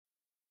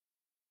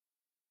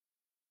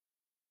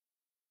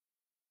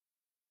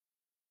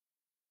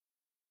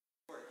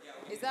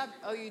Is that,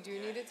 oh, you do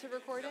need it to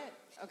record it?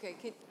 Okay,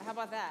 how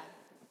about that?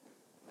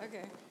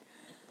 Okay.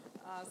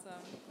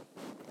 Awesome.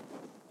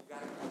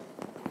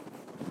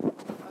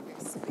 Okay,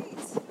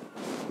 sweet.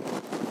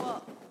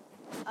 Well,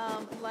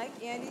 like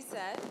Andy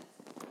said,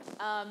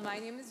 my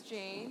name is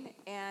Jane,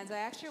 and I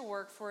actually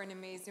work for an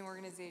amazing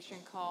organization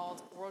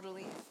called World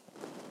Relief.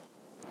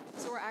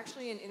 So we're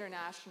actually an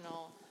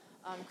international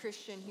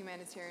Christian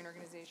humanitarian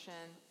organization,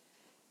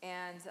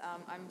 and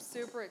I'm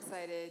super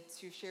excited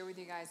to share with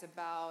you guys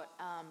about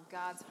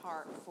God's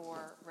heart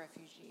for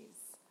refugees.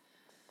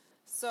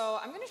 So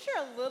I'm going to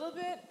share a little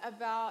bit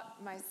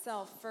about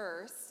myself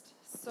first.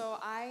 So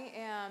I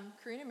am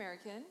Korean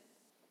American.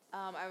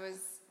 I was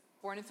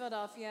born in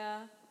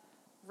Philadelphia,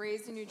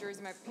 raised in New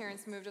Jersey. My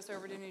parents moved us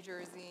over to New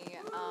Jersey.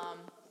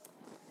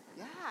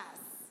 Yes.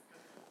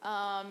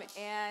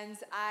 And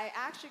I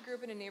actually grew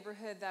up in a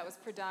neighborhood that was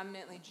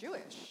predominantly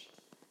Jewish.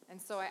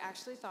 And so I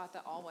actually thought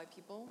that all white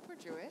people were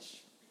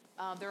Jewish.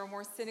 There were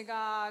more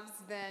synagogues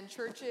than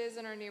churches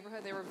in our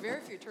neighborhood. There were very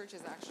few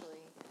churches,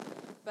 actually.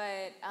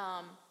 But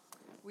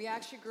we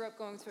actually grew up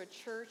going to a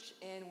church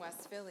in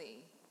West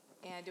Philly.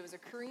 And it was a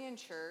Korean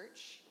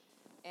church.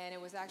 And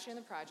it was actually in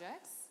the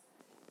projects.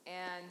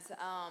 And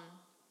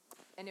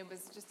it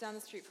was just down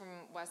the street from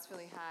West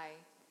Philly High.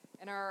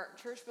 And our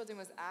church building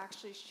was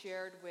actually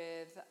shared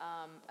with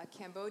a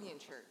Cambodian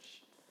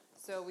church.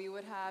 So we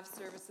would have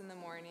service in the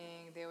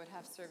morning. They would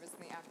have service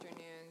in the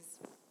afternoons.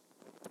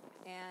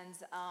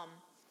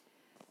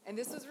 And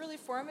this was really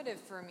formative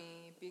for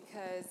me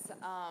because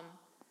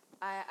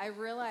I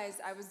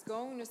realized I was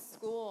going to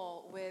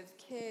school with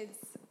kids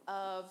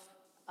of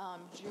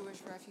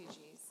Jewish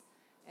refugees.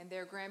 And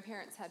their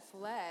grandparents had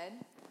fled.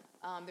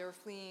 They were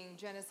fleeing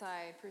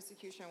genocide,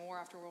 persecution, and war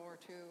after World War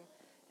II.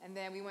 And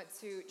then we went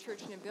to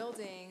church in a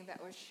building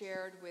that was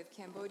shared with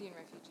Cambodian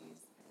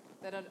refugees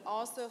that had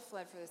also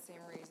fled for the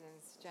same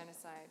reasons,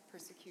 genocide,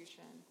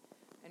 persecution,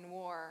 and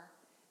war.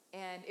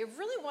 And it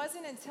really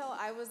wasn't until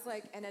I was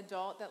like an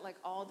adult that like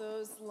all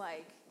those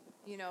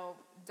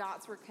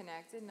dots were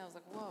connected. And I was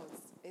like, whoa,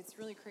 it's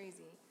really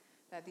crazy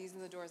that these are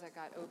the doors that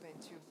got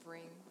opened to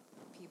bring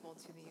people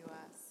to the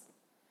U.S.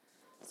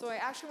 So I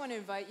actually want to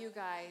invite you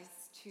guys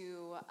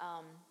to,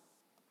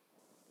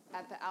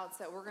 at the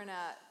outset, we're going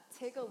to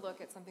take a look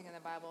at something in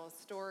the Bible,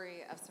 a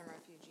story of some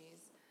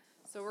refugees.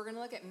 So we're going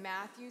to look at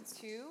Matthew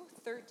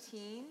 2:13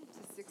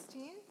 to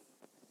 16.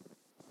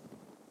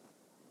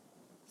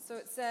 So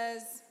it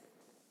says,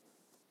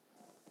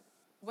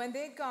 when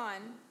they'd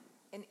gone,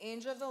 an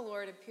angel of the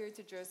Lord appeared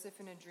to Joseph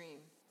in a dream.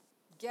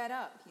 "Get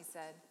up," he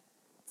said.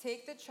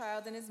 "Take the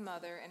child and his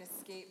mother and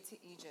escape to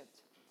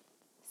Egypt.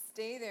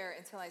 Stay there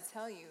until I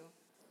tell you,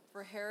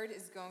 for Herod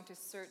is going to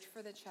search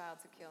for the child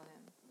to kill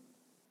him."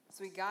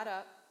 So he got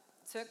up,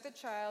 took the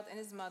child and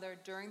his mother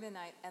during the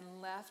night,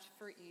 and left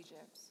for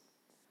Egypt,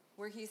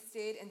 where he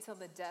stayed until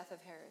the death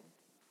of Herod.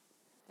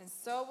 And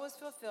so was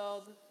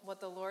fulfilled what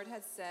the Lord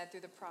had said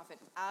through the prophet,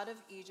 "Out of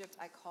Egypt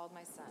I called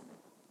my son."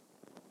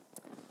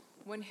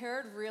 When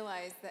Herod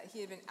realized that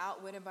he had been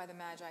outwitted by the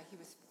Magi, he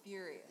was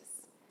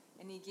furious,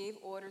 and he gave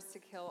orders to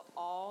kill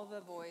all the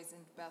boys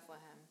in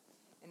Bethlehem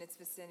and its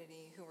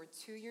vicinity who were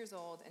 2 years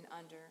old and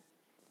under,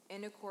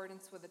 in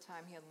accordance with the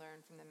time he had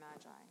learned from the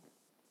Magi.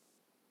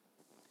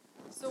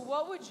 So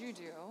what would you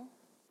do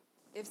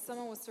if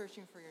someone was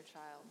searching for your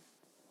child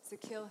to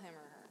kill him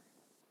or her?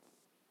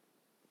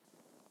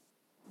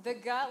 The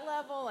gut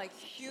level,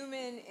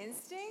 human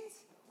instinct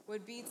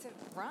would be to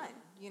run,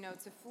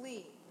 to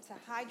flee, to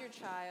hide your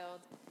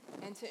child,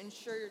 and to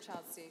ensure your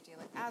child's safety.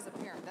 As a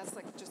parent, that's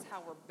just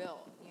how we're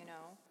built,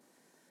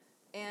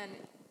 And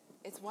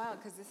it's wild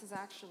because this is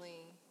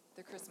actually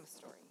the Christmas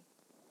story.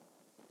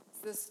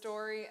 It's the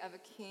story of a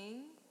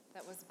king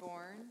that was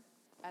born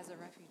as a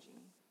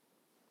refugee.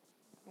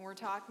 And we're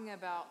talking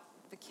about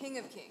the King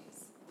of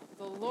Kings,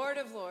 the Lord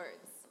of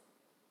Lords,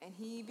 and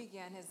he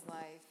began his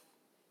life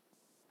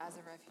as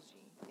a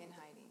refugee in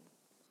hiding.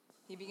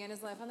 He began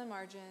his life on the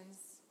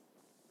margins,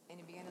 and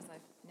he began his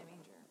life in a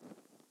manger.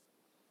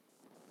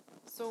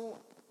 So,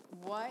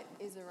 what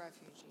is a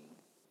refugee?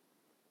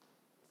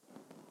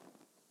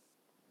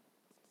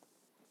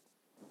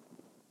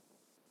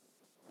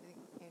 I think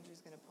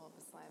Andrew's going to pull up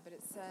a slide, but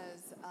it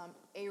says,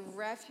 a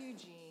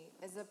refugee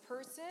is a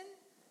person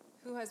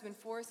who has been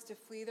forced to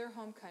flee their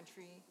home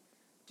country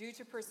due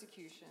to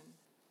persecution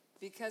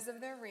because of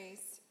their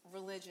race,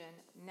 religion,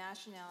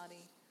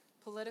 nationality,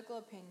 political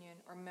opinion,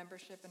 or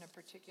membership in a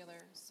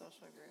particular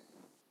social group.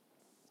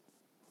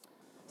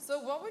 So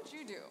what would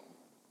you do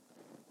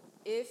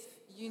if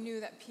you knew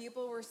that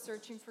people were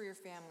searching for your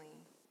family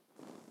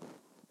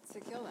to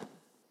kill them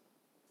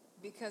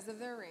because of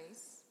their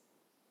race,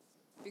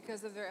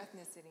 because of their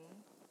ethnicity,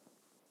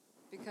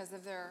 because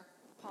of their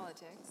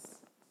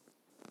politics,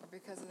 or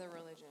because of their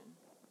religion?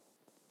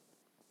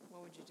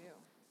 What would you do?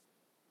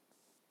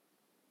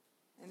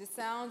 And this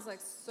sounds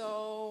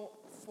so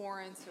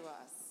foreign to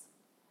us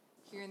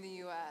here in the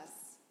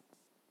U.S.,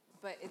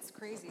 but it's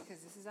crazy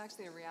because this is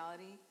actually a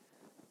reality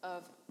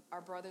of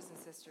our brothers and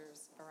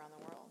sisters around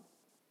the world.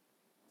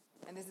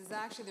 And this is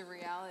actually the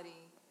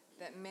reality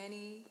that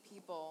many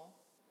people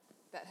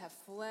that have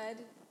fled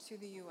to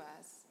the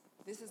U.S.,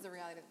 this is the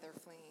reality that they're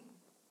fleeing.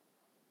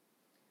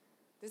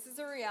 This is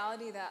a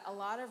reality that a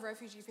lot of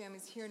refugee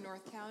families here in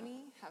North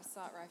County have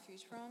sought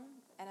refuge from,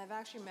 and I've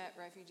actually met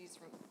refugees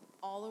from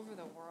all over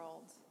the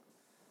world.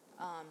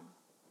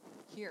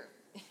 Here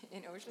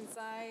in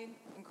Oceanside,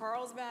 in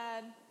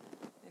Carlsbad,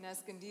 in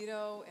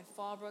Escondido, in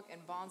Fallbrook, in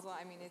Bonsall.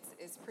 I mean,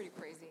 it's pretty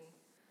crazy.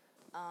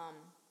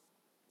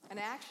 And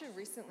I actually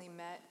recently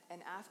met an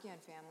Afghan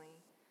family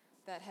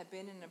that had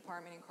been in an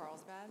apartment in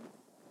Carlsbad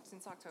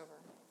since October.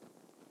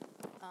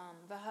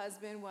 The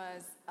husband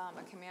was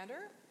a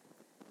commander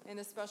in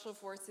the Special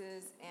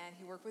Forces, and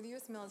he worked with the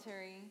U.S.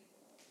 military,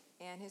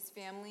 and his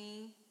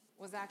family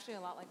was actually a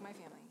lot like my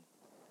family.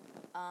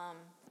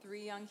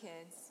 3 young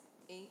kids,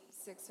 8,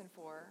 6, and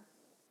 4.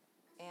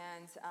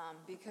 And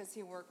because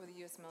he worked with the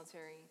U.S.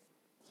 military,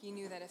 he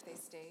knew that if they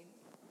stayed,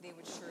 they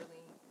would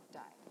surely die.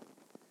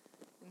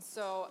 And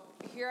so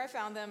here I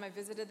found them. I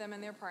visited them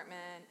in their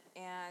apartment,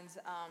 and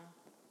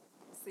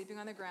sleeping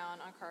on the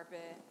ground on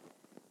carpet,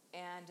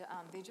 and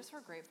they just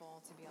were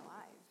grateful to be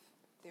alive.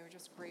 They were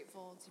just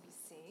grateful to be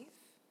safe,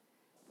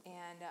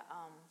 and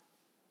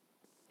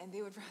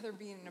they would rather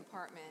be in an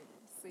apartment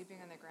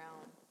sleeping on the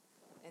ground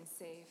and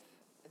safe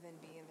than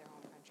be in their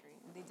home country.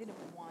 And they didn't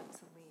want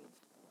to leave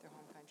their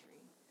home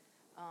country.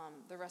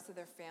 The rest of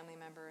their family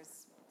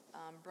members,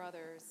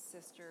 brothers,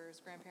 sisters,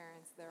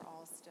 grandparents, they're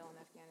all still in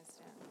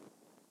Afghanistan.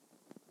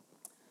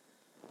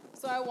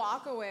 So I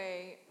walk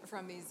away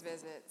from these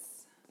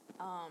visits,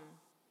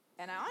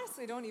 and I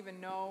honestly don't even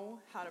know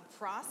how to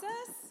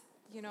process,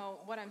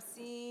 what I'm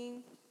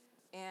seeing,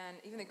 and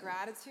even the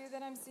gratitude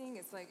that I'm seeing.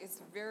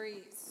 It's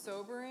very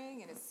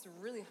sobering, and it's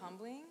really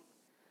humbling.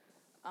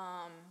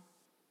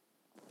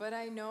 But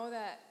I know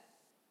that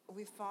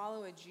we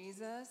follow a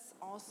Jesus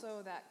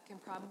also that can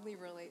probably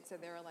relate to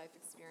their life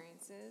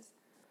experiences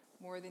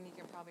more than he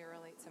can probably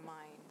relate to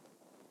mine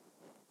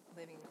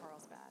living in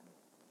Carlsbad.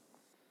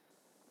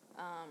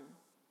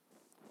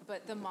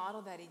 But the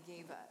model that he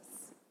gave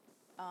us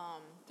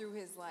through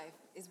his life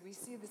is we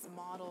see this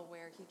model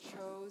where he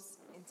chose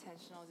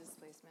intentional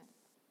displacement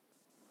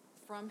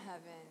from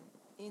heaven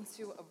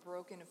into a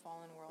broken and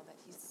fallen world that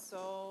he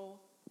so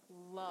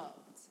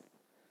loved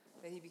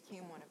that he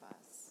became one of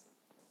us.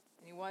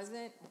 And he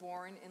wasn't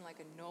born in like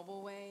a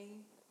noble way.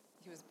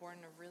 He was born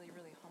in a really,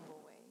 really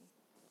humble way.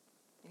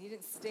 And he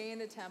didn't stay in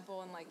the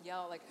temple and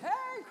yell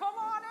hey, come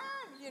on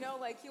in!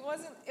 It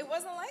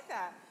wasn't like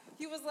that.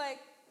 He was like,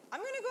 I'm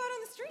going to go out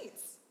on the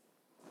streets.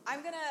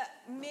 I'm going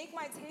to make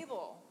my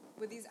table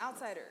with these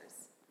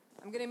outsiders.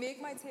 I'm going to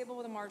make my table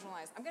with the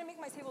marginalized. I'm going to make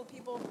my table with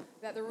people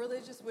that the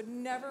religious would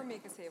never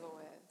make a table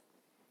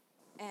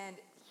with. And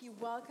he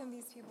welcomed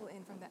these people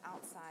in from the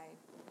outside,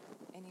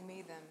 and he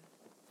made them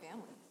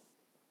family,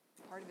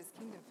 part of his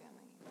kingdom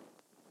family.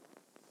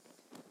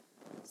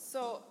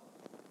 So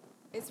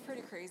it's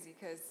pretty crazy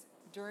because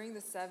during the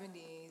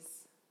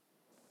 70s,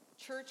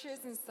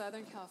 churches in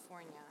Southern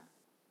California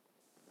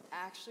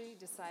actually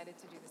decided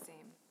to do the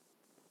same.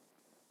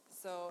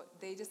 So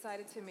they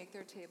decided to make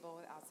their table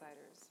with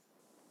outsiders.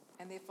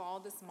 And they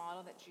followed this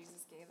model that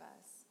Jesus gave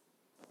us.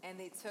 And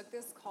they took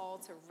this call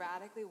to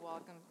radically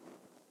welcome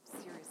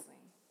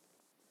seriously.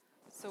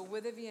 So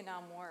with the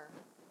Vietnam War,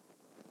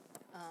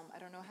 I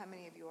don't know how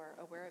many of you are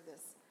aware of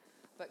this,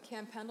 but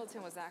Camp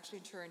Pendleton was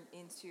actually turned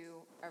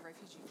into a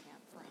refugee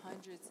camp for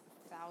hundreds of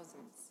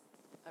thousands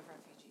of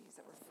refugees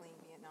that were fleeing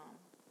Vietnam.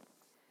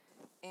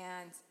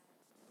 And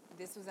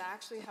this was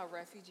actually how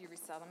refugee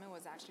resettlement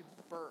was actually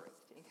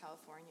birthed in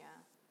California.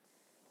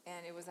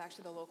 And it was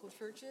actually the local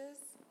churches,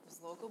 it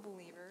was local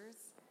believers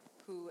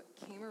who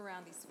came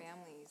around these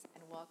families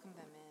and welcomed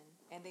them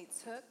in. And they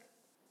took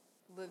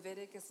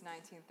Leviticus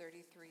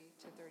 19:33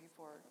 to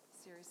 34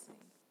 seriously.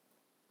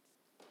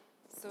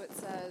 So it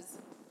says,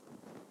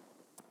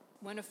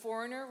 when a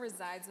foreigner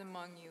resides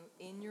among you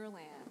in your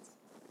land,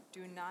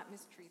 do not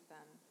mistreat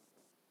them.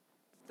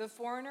 The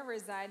foreigner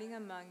residing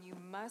among you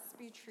must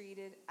be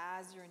treated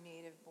as your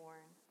native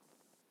born.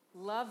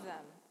 Love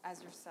them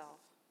as yourself,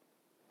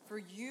 for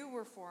you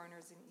were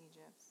foreigners in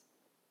Egypt.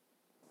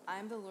 I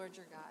am the Lord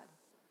your God.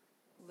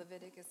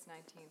 Leviticus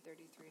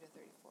 19:33 to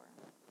 34.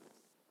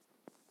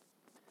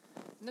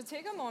 Now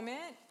take a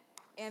moment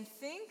and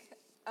think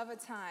of a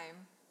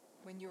time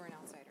when you were an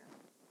outsider.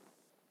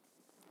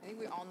 I think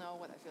we all know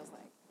what that feels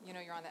like.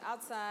 You're on the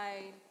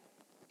outside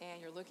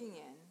and you're looking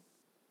in.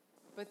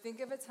 But think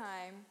of a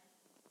time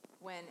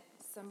when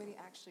somebody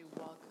actually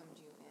welcomed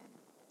you in.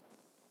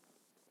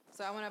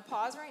 So I want to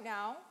pause right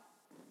now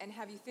and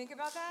have you think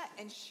about that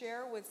and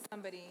share with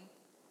somebody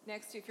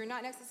next to you. If you're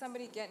not next to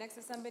somebody, get next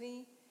to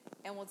somebody,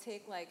 and we'll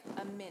take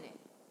a minute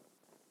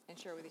and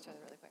share with each other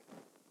really quick.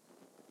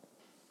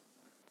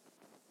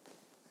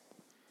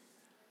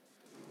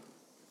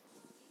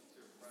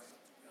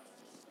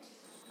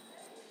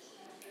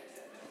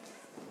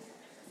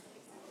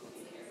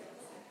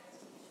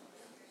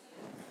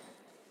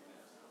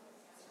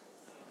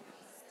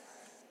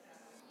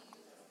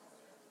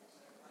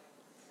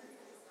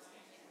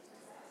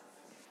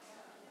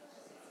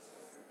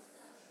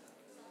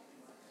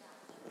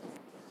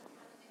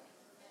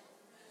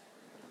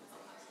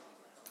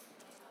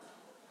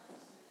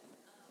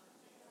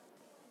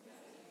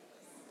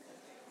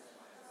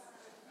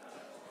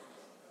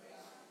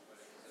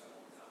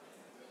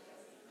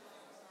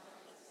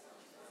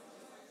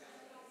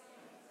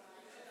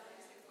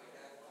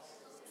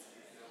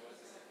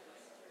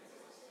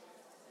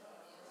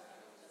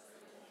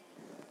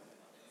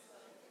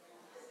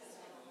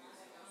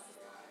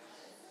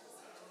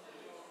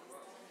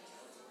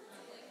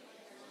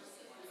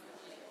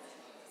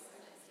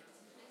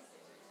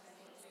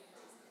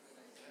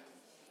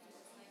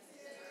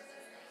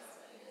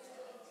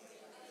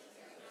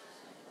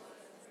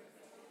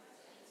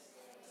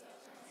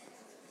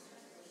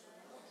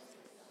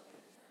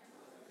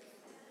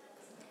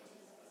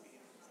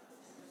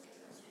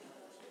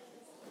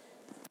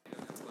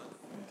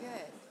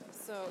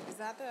 So is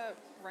that the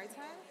right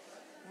time?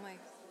 I'm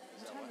like,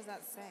 what time does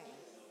that say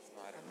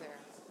up there?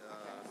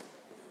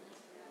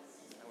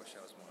 I wish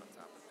I was more on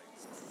top of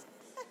things.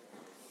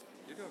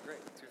 You're doing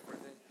great.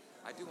 2:43.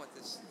 I do want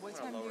this. What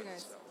I time wanna do you lower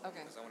guys? this, though,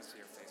 Okay. because I want to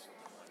see your face.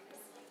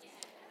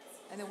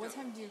 And then what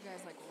time do you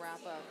guys like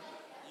wrap up?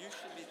 You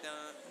should be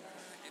done.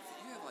 If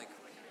you have like,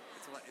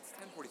 it's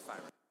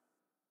 10:45.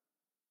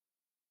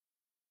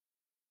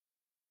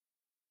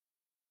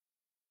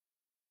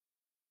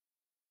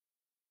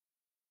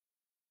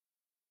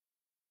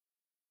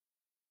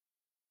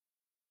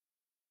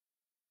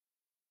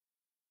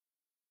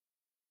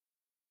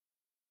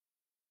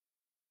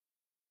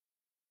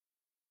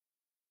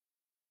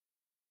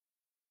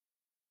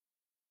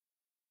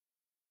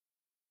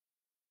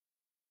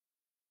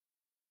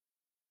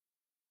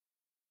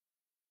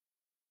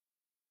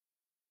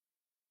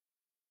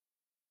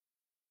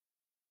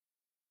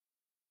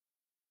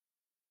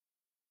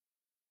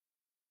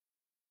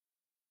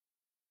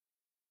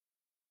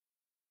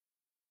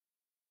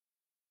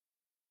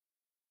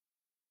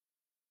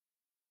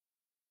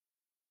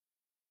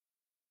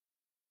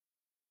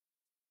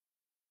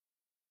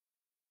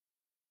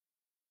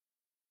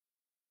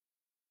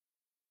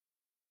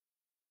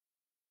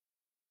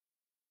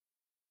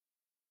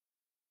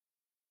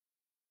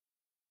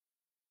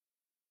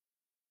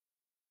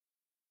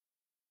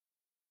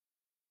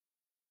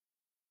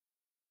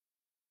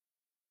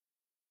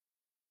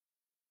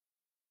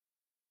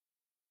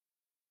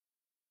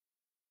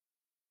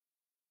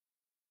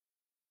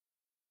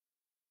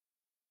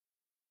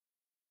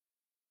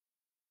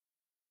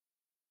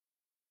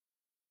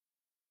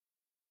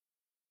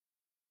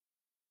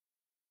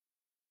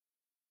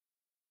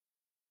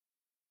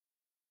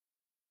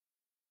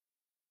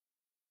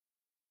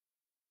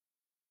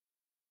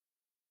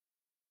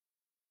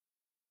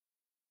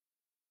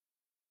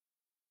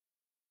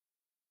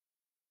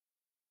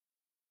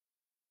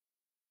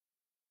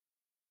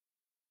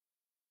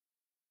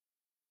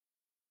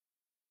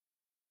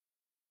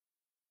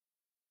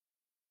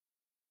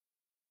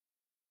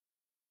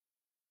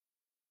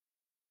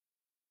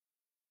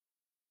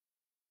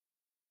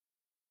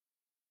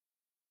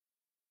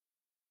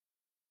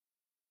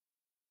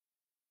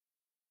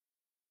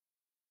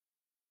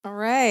 All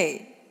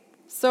right.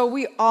 So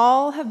we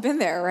all have been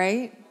there,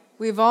 right?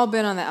 We've all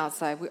been on the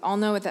outside. We all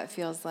know what that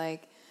feels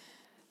like.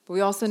 But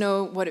we also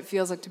know what it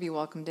feels like to be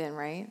welcomed in,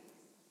 right?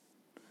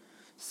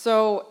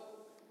 So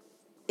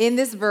in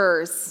this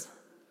verse,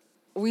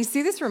 we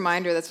see this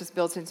reminder that's just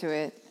built into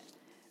it.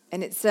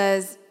 And it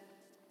says,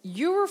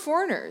 you were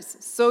foreigners,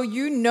 so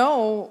you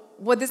know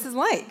what this is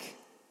like.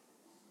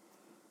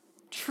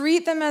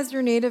 Treat them as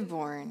your native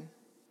born.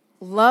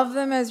 Love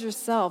them as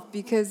yourself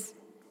because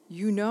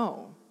you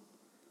know.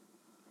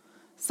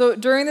 So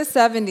during the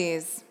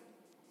 70s,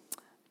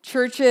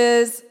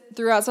 churches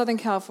throughout Southern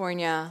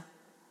California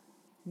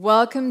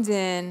welcomed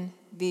in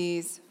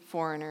these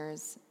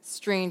foreigners,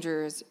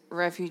 strangers,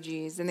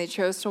 refugees, and they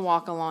chose to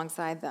walk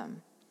alongside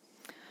them,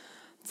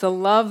 to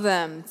love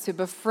them, to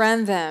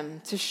befriend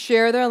them, to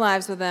share their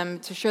lives with them,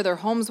 to share their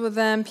homes with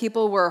them.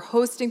 People were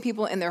hosting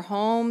people in their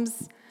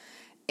homes.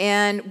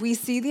 And we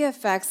see the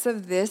effects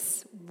of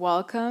this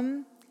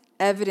welcome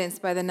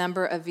evidenced by the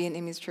number of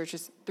Vietnamese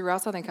churches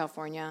throughout Southern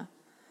California.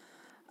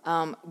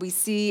 We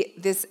see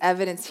this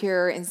evidence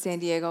here in San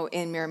Diego,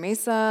 in Mira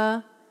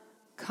Mesa,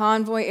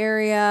 Convoy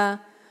area.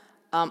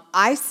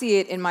 I see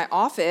it in my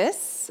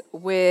office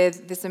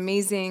with this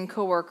amazing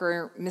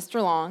coworker,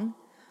 Mr. Long.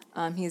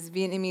 He's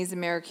Vietnamese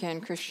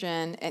American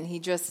Christian, and he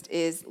just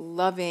is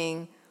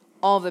loving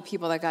all the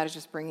people that God is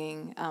just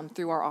bringing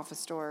through our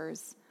office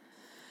doors.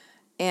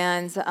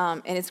 And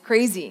it's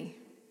crazy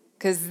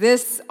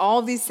because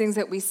all these things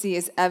that we see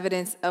is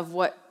evidence of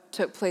what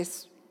took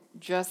place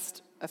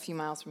just a few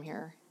miles from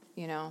here,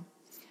 you know.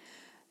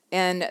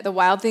 And the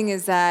wild thing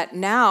is that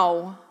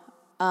now,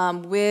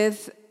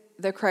 with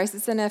the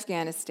crisis in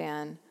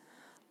Afghanistan,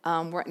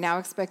 we're now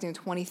expecting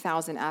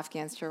 20,000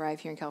 Afghans to arrive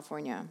here in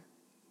California.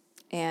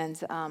 And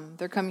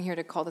they're coming here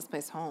to call this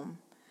place home.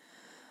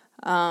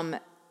 And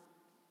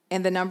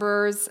the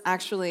numbers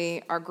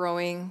actually are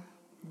growing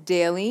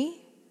daily.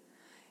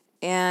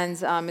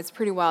 And it's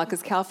pretty wild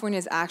because California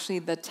is actually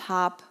the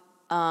top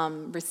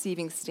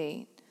receiving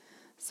state.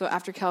 So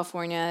after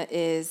California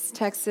is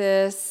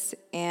Texas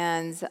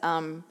and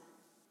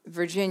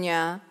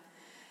Virginia.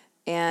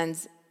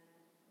 And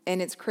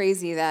it's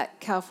crazy that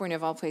California,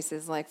 of all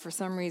places, like for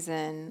some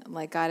reason,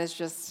 like God has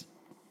just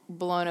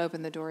blown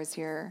open the doors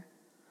here.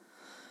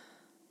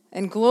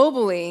 And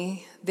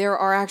globally, there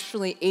are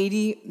actually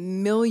 80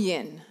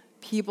 million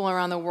people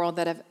around the world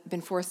that have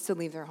been forced to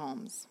leave their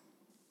homes.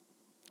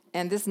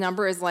 And this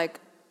number is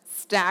like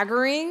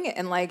staggering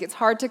and like it's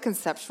hard to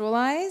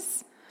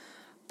conceptualize.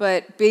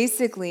 But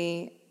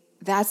basically,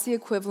 that's the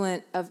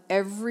equivalent of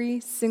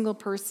every single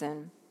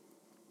person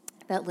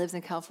that lives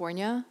in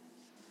California,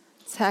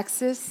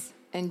 Texas,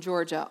 and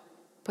Georgia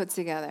put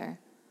together.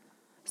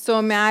 So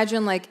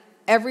imagine like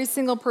every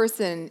single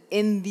person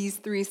in these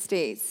 3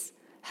 states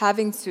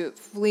having to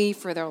flee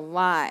for their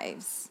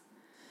lives.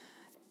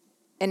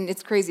 And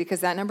it's crazy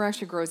because that number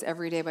actually grows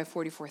every day by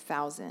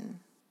 44,000.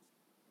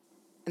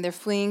 And they're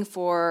fleeing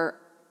for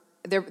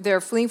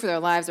their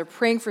lives. They're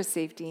praying for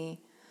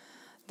safety.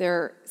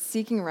 They're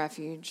seeking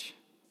refuge.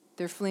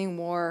 They're fleeing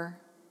war,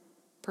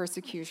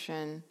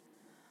 persecution,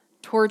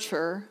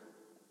 torture.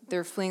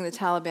 They're fleeing the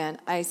Taliban,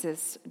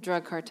 ISIS,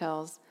 drug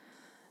cartels.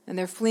 And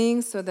they're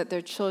fleeing so that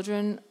their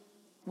children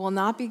will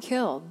not be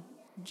killed,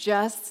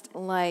 just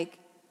like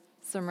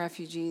some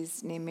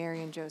refugees named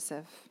Mary and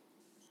Joseph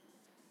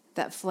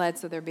that fled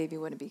so their baby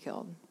wouldn't be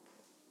killed.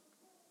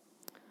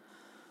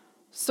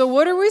 So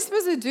what are we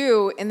supposed to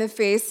do in the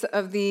face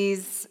of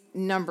these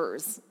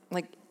numbers?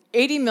 Like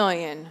 80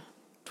 million,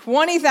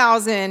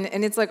 20,000,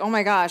 and it's like, oh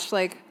my gosh,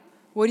 like,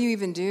 what do you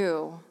even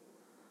do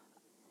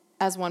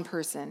as one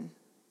person?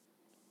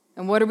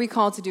 And what are we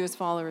called to do as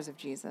followers of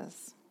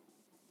Jesus?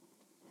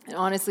 And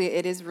honestly,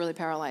 it is really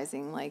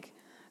paralyzing. Like,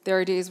 there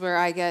are days where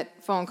I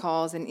get phone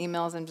calls and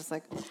emails, and I'm just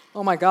like,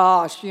 oh my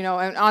gosh, and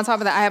on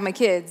top of that, I have my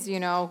kids,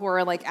 who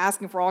are like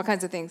asking for all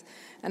kinds of things.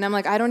 And I'm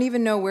like, I don't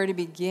even know where to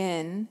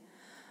begin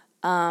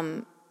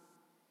to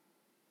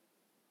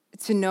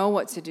know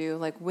what to do,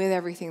 like, with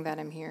everything that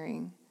I'm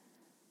hearing.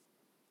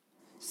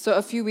 So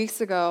a few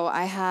weeks ago,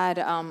 I had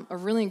a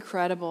really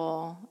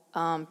incredible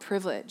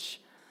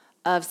privilege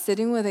of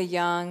sitting with a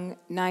young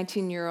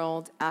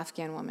 19-year-old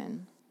Afghan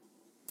woman.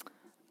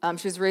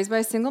 She was raised by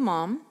a single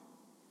mom,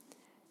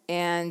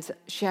 and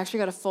she actually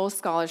got a full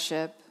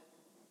scholarship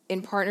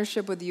in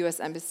partnership with the U.S.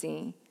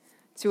 Embassy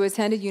to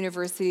attend a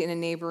university in a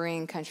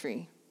neighboring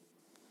country.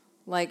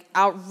 Like,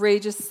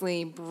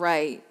 outrageously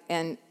bright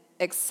and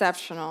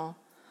exceptional.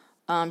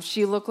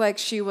 She looked like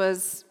she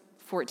was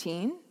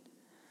 14,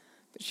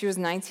 but she was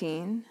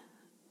 19.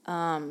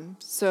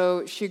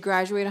 So she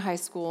graduated high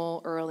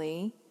school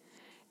early,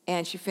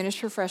 and she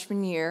finished her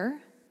freshman year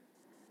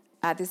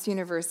at this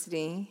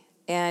university.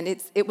 And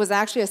it was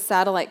actually a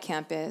satellite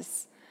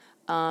campus,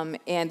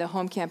 and the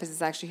home campus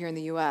is actually here in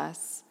the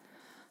U.S.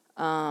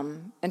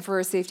 And for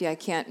her safety, I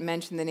can't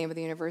mention the name of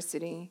the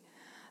university.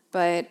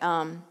 But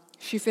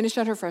she finished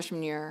out her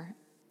freshman year,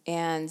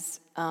 and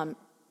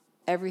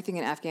everything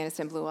in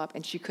Afghanistan blew up,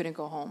 and she couldn't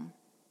go home.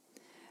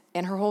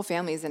 And her whole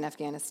family is in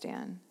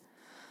Afghanistan.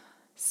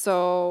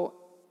 So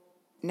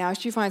now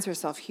she finds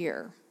herself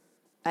here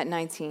at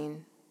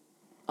 19,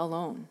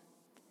 alone.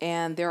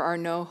 And there are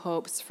no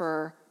hopes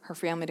for her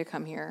family to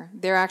come here.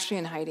 They're actually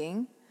in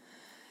hiding.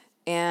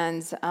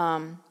 And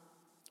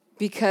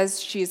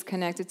because she's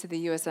connected to the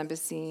U.S.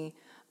 Embassy,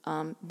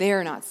 they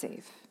are not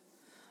safe.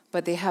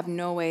 But they have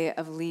no way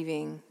of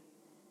leaving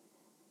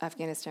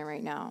Afghanistan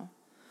right now.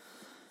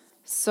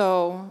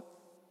 So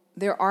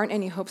there aren't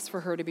any hopes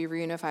for her to be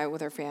reunified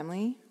with her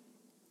family.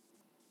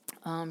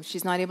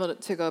 She's not able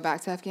to go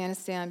back to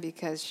Afghanistan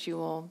because she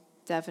will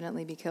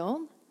definitely be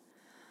killed.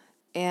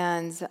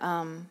 And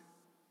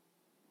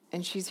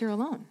she's here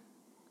alone.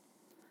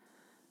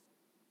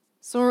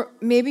 So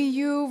maybe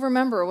you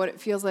remember what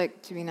it feels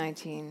like to be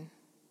 19.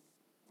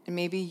 And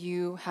maybe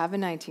you have a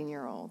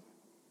 19-year-old.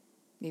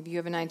 Maybe you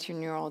have a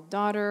 19-year-old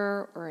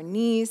daughter or a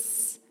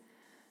niece.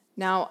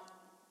 Now,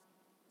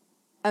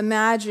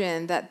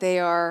 imagine that they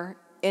are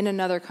in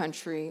another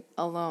country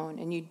alone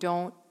and you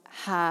don't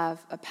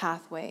have a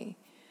pathway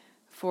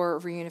for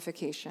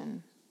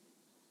reunification.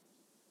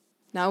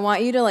 Now, I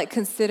want you to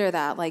consider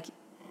that,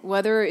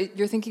 whether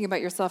you're thinking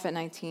about yourself at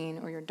 19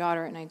 or your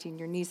daughter at 19,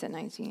 your niece at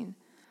 19.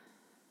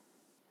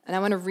 And I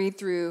want to read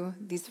through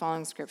these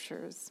following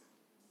scriptures.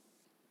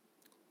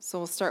 So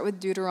we'll start with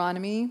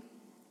Deuteronomy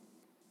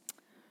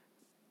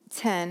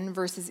 10,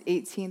 verses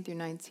 18 through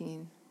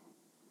 19.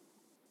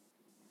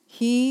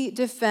 He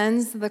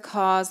defends the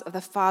cause of the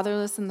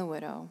fatherless and the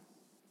widow,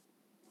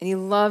 and he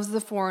loves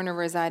the foreigner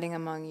residing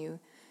among you,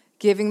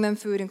 giving them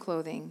food and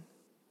clothing.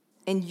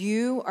 And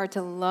you are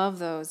to love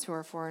those who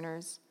are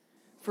foreigners,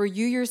 for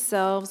you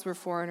yourselves were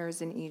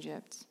foreigners in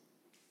Egypt.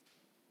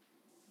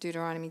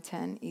 Deuteronomy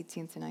 10,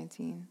 18 to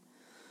 19.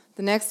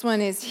 The next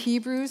one is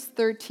Hebrews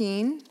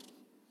 13,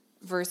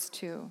 verse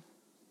 2.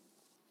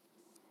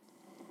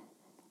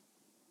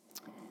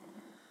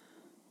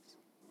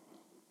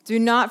 Do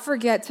not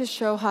forget to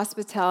show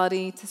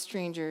hospitality to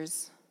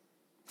strangers,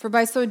 for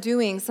by so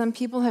doing, some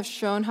people have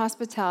shown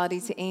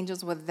hospitality to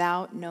angels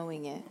without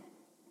knowing it.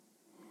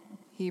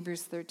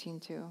 Hebrews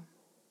 13:2.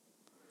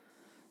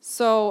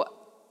 So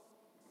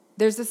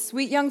there's a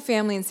sweet young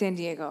family in San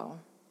Diego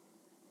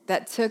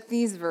that took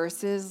these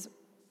verses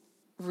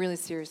really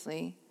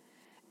seriously,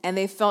 and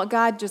they felt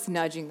God just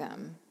nudging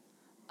them.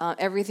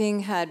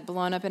 Everything had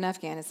blown up in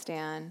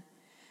Afghanistan,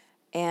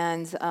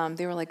 and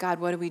they were like, God,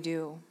 what do we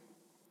do?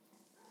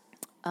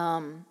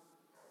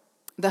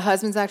 The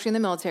husband's actually in the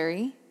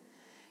military,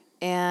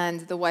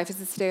 and the wife is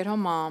a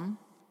stay-at-home mom.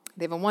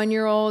 They have a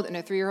 1-year-old and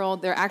a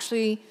 3-year-old. They're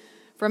actually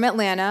from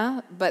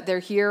Atlanta, but they're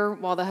here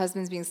while the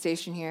husband's being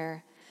stationed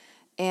here.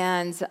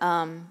 And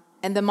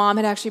the mom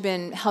had actually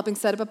been helping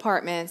set up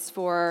apartments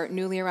for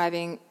newly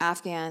arriving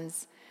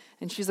Afghans.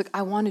 And she's like,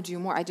 I want to do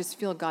more. I just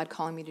feel God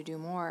calling me to do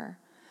more.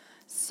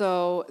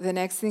 So the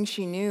next thing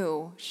she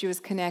knew, she was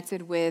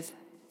connected with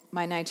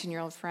my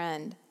 19-year-old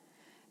friend.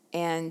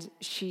 And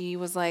she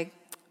was like,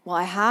 well,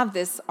 I have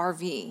this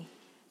RV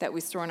that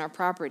we store on our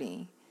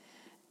property.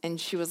 And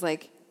she was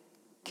like,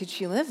 could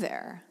she live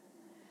there?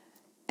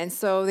 And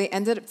so they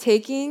ended up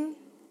taking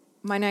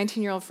my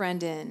 19-year-old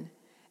friend in.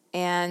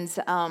 And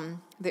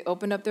they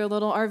opened up their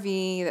little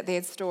RV that they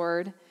had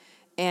stored.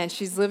 And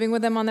she's living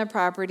with them on their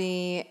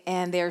property.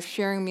 And they're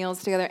sharing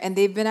meals together. And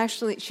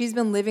she's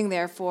been living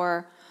there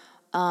for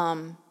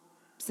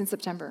since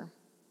September.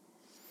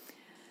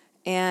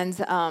 And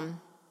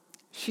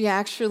she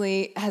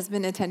actually has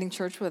been attending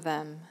church with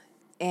them.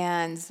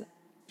 And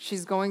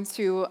she's going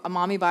to a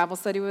mommy Bible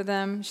study with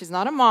them. She's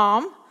not a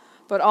mom,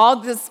 but all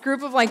this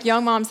group of like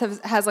young moms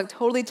has like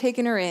totally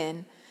taken her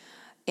in.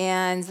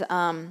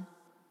 And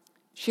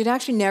she'd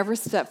actually never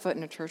stepped foot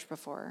in a church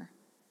before.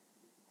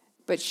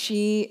 But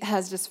she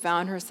has just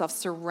found herself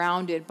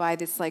surrounded by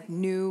this like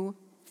new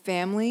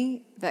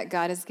family that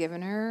God has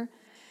given her.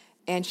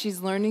 And she's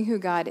learning who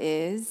God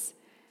is.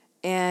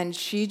 And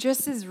she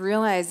just is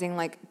realizing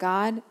like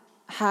God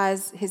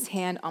has his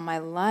hand on my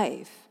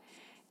life.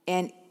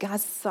 And God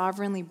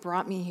sovereignly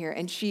brought me here.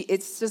 And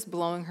it's just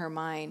blowing her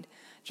mind.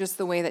 Just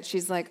the way that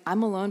she's like,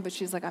 I'm alone, but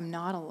she's like, I'm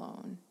not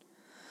alone.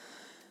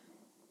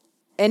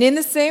 And in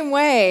the same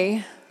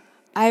way,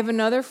 I have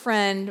another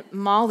friend,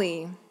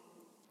 Molly,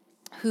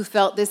 who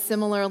felt this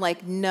similar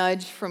like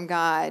nudge from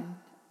God.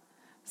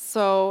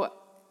 So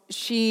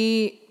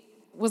she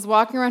was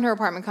walking around her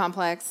apartment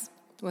complex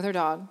with her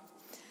dog,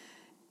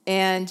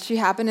 and she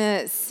happened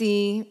to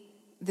see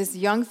this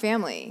young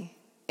family,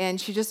 and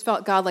she just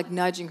felt God like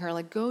nudging her,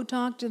 like, go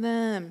talk to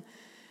them.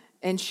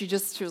 And she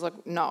was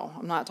like, no,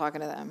 I'm not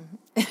talking to them.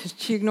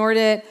 She ignored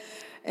it.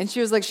 And she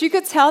was like, she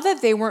could tell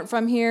that they weren't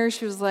from here.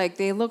 She was like,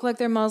 they look like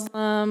they're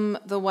Muslim.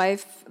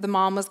 The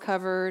mom was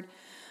covered.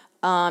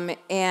 And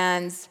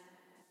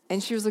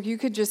she was like, you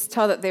could just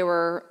tell that they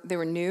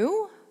were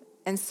new.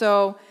 And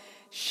so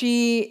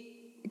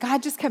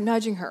God just kept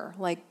nudging her,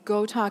 like,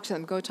 go talk to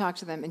them, go talk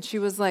to them. And she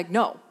was like,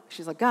 no.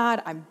 She's like,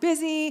 God, I'm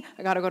busy.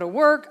 I got to go to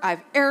work. I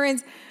have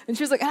errands. And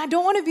she was like, and I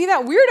don't want to be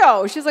that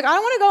weirdo. She's like, I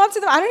don't want to go up to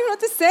them. I don't even know what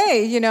to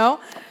say, you know?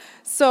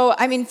 So,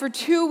 I mean, for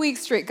 2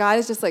 weeks straight, God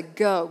is just like,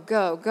 go,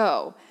 go,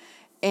 go.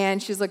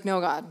 And she's like,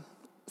 no, God,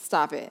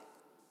 stop it.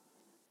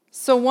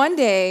 So one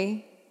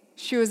day,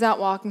 she was out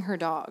walking her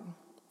dog.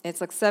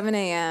 It's like 7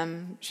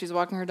 a.m. She's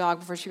walking her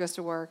dog before she goes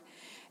to work.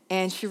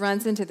 And she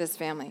runs into this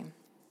family.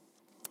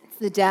 It's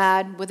the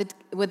dad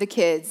with the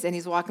kids, and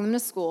he's walking them to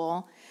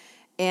school.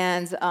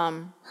 And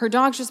her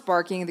dog's just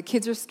barking. The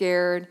kids are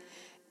scared.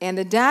 And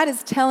the dad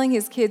is telling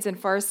his kids in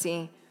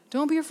Farsi,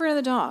 don't be afraid of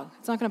the dog.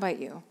 It's not going to bite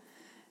you.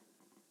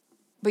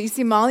 But you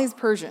see, Molly's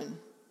Persian.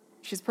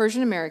 She's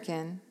Persian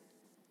American.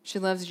 She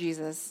loves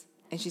Jesus,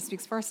 and she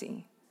speaks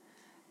Farsi.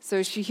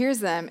 So she hears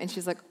them, and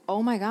she's like,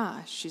 oh my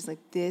gosh. She's like,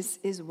 this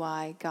is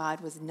why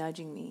God was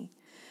nudging me.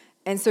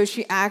 And so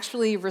she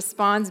actually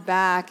responds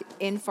back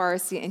in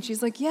Farsi, and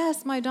she's like,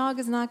 yes, my dog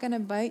is not going to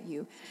bite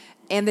you.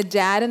 And the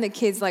dad and the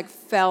kids like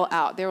fell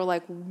out. They were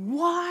like,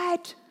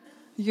 what?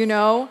 You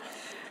know?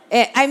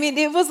 And, I mean,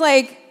 it was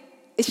like,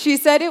 she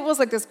said it was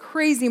like this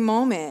crazy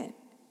moment.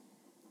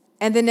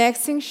 And the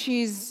next thing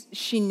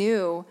she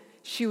knew,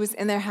 she was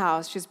in their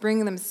house. She was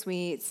bringing them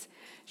sweets.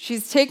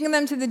 She's taking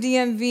them to the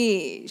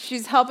DMV.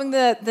 She's helping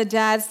the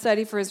dad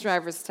study for his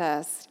driver's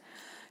test.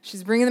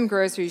 She's bringing them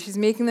groceries. She's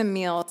making them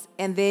meals.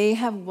 And they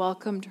have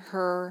welcomed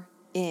her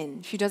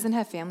in. She doesn't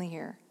have family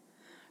here.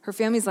 Her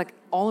family's like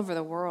all over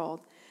the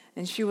world.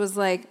 And she was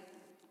like,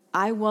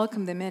 I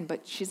welcome them in.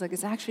 But she's like,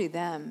 it's actually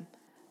them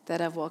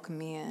that have welcomed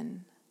me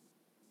in.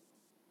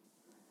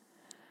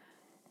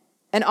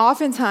 And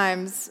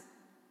oftentimes,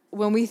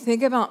 when we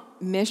think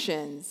about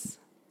missions,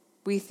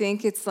 we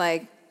think it's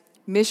like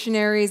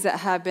missionaries that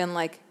have been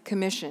like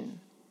commissioned.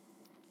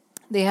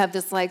 They have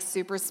this like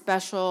super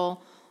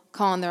special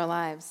call in their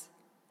lives.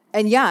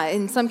 And yeah,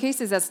 in some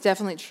cases, that's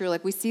definitely true.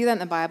 Like we see that in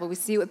the Bible. We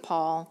see it with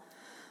Paul.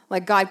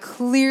 Like God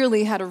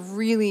clearly had a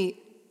really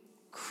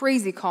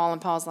crazy call in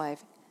Paul's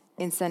life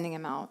in sending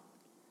him out.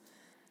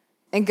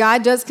 And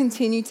God does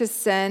continue to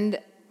send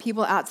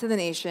people out to the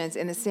nations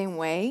in the same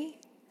way.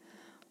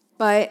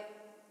 But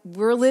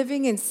we're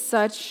living in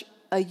such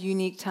a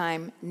unique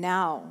time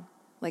now,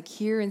 like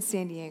here in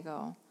San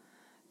Diego,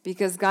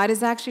 because God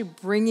is actually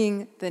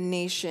bringing the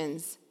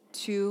nations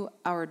to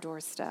our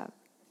doorstep.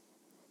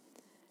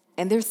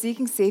 And they're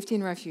seeking safety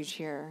and refuge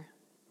here.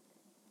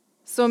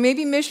 So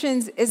maybe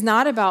missions is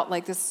not about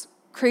like this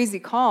crazy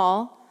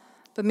call,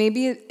 but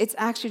maybe it's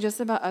actually just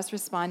about us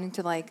responding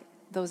to like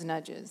those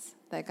nudges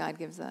that God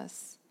gives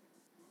us.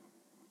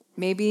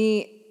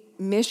 Maybe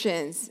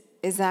missions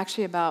is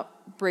actually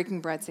about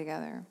breaking bread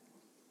together.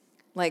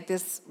 Like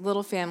this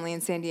little family in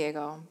San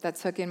Diego that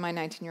took in my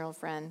 19-year-old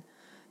friend.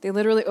 They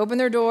literally opened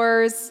their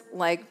doors,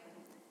 like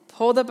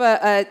pulled up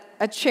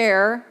a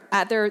chair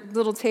at their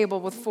little table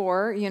with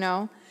 4, you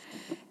know,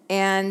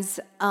 and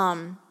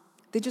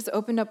they just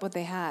opened up what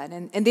they had.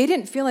 And they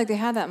didn't feel like they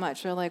had that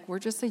much. They're like, we're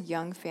just a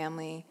young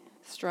family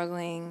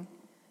struggling,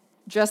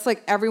 just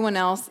like everyone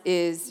else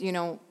is, you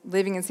know,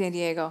 living in San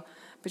Diego.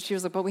 But she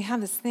was like, but we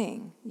have this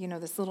thing, you know,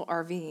 this little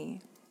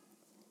RV.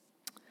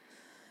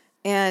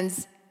 And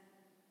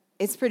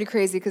it's pretty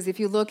crazy because if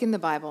you look in the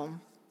Bible,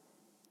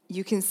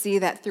 you can see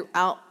that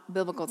throughout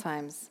biblical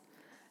times,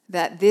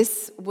 that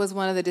this was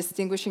one of the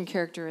distinguishing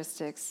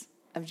characteristics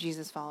of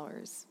Jesus'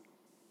 followers.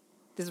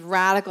 This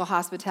radical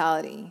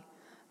hospitality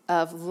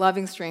of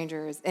loving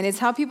strangers. And it's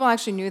how people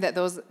actually knew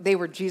that they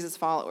were Jesus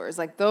followers.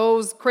 Like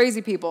those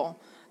crazy people,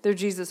 they're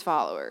Jesus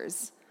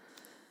followers.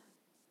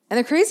 And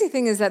the crazy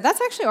thing is that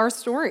that's actually our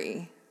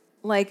story.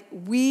 Like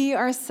we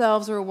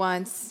ourselves were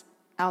once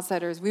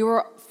outsiders. We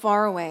were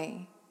far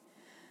away.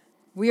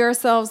 We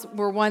ourselves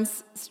were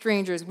once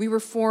strangers. We were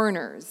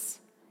foreigners.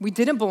 We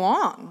didn't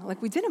belong.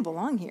 Like we didn't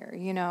belong here,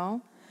 you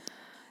know?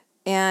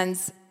 And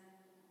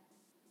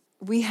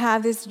we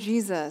have this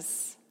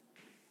Jesus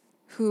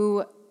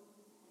who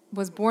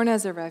was born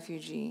as a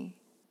refugee,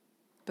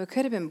 but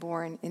could have been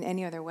born in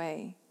any other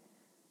way.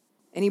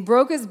 And he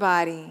broke his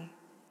body.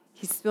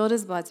 He spilled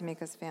his blood to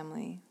make us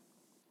family.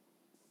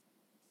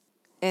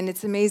 And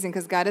it's amazing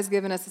because God has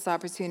given us this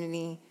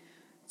opportunity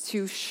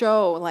to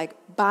show, like,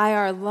 by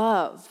our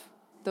love,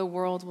 the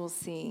world will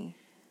see.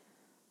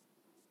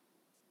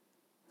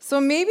 So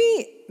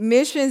maybe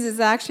missions is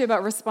actually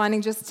about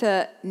responding just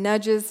to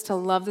nudges to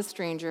love the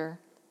stranger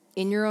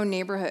in your own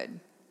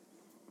neighborhood.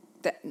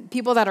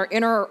 People that are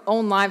in our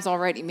own lives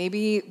already.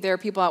 Maybe there are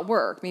people at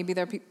work. Maybe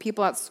there are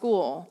people at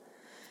school.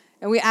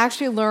 And we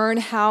actually learn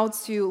how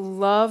to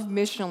love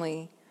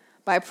missionally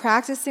by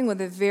practicing with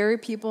the very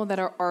people that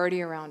are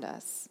already around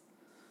us.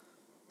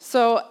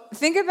 So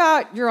think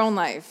about your own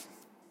life.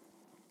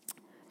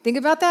 Think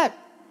about that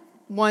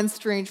one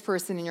strange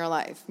person in your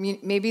life.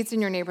 Maybe it's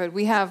in your neighborhood.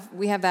 We have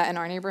that in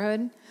our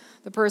neighborhood.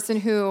 The person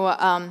who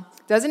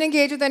doesn't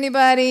engage with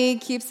anybody,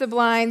 keeps the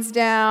blinds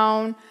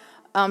down,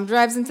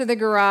 drives into the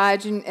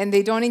garage, and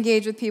they don't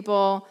engage with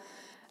people.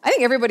 I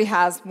think everybody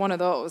has one of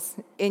those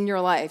in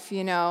your life,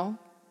 you know?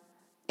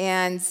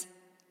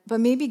 But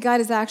maybe God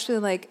is actually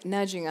like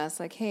nudging us,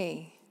 like,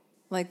 hey,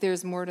 like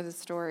there's more to the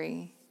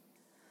story.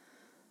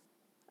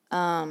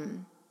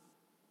 Because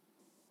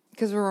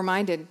we're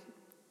reminded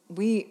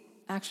we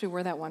actually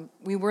were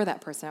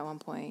that person at one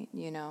point,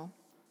 you know?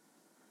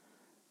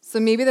 So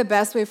maybe the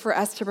best way for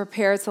us to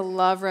prepare to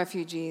love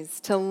refugees,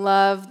 to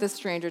love the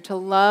stranger, to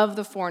love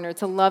the foreigner,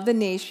 to love the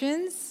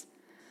nations,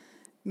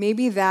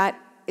 maybe that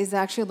is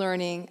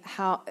actually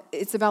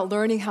it's about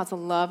learning how to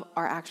love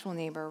our actual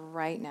neighbor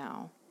right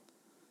now.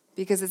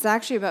 Because it's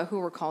actually about who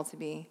we're called to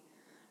be,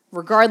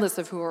 regardless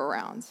of who we're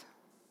around.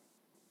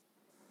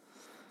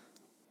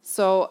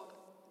 So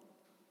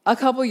a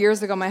couple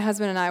years ago, my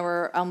husband and I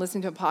were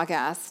listening to a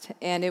podcast,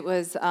 and it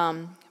was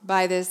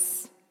by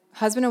this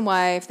husband and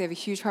wife. They have a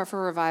huge heart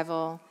for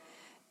revival,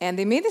 and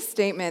they made this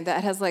statement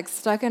that has like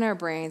stuck in our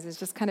brains. It's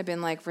just kind of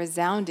been like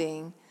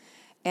resounding,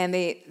 and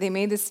they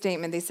made this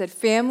statement. They said,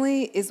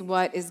 family is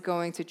what is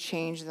going to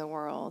change the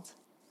world,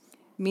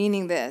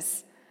 meaning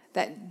this,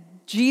 that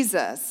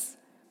Jesus,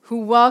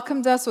 who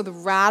welcomed us with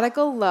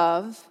radical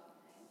love,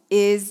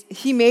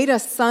 he made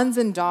us sons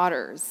and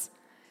daughters.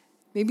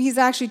 Maybe he's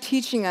actually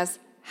teaching us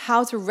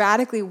how to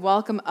radically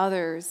welcome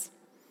others.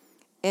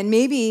 And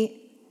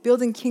maybe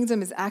building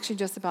kingdom is actually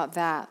just about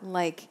that,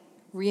 like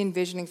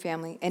re-envisioning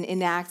family and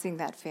enacting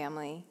that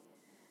family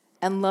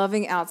and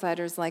loving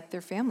outsiders like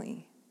their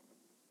family.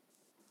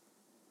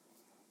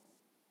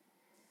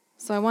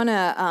 So I want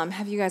to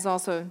have you guys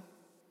also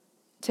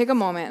take a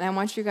moment, and I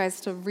want you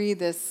guys to read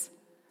this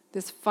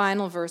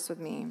final verse with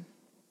me.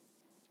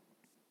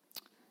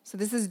 So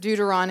this is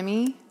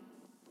Deuteronomy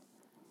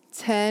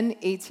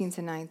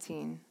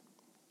 10:18-19.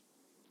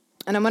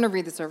 And I'm going to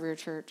read this over your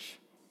church.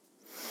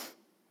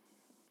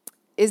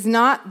 Is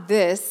not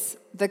this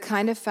the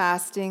kind of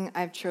fasting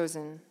I've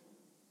chosen?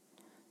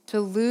 To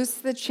loose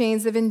the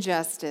chains of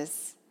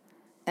injustice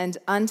and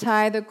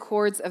untie the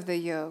cords of the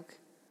yoke,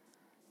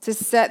 to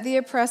set the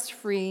oppressed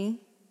free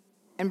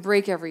and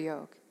break every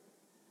yoke?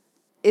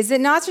 Is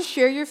it not to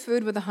share your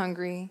food with the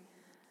hungry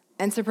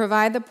and to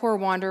provide the poor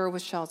wanderer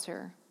with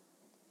shelter?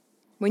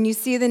 When you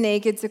see the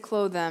naked, to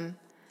clothe them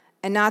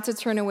and not to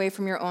turn away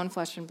from your own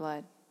flesh and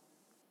blood?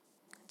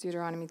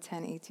 Deuteronomy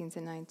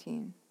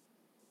 10:18-19.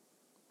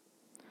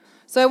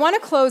 So I want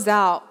to close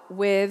out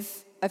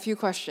with a few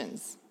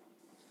questions.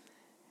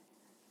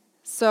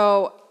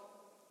 So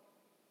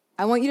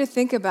I want you to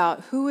think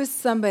about who is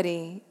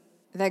somebody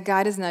that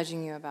God is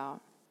nudging you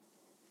about.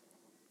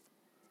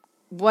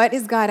 What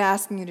is God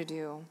asking you to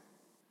do?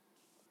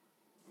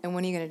 And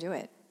when are you going to do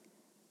it?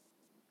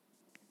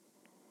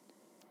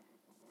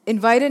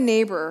 Invite a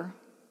neighbor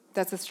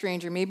that's a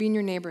stranger, maybe in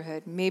your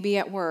neighborhood, maybe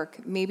at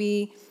work,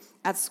 maybe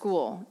at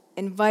school.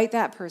 Invite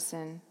that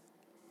person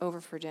over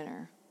for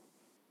dinner.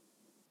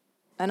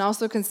 And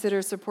also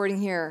consider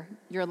supporting your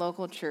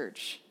local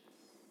church,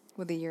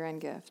 with a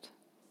year-end gift.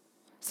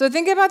 So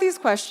think about these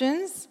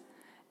questions,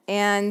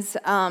 and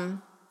I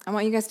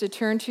want you guys to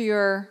turn to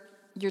your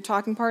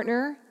talking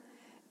partner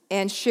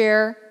and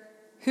share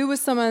who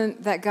is someone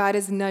that God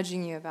is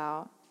nudging you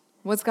about.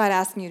 What's God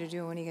asking you to do,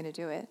 and when are you going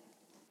to do it?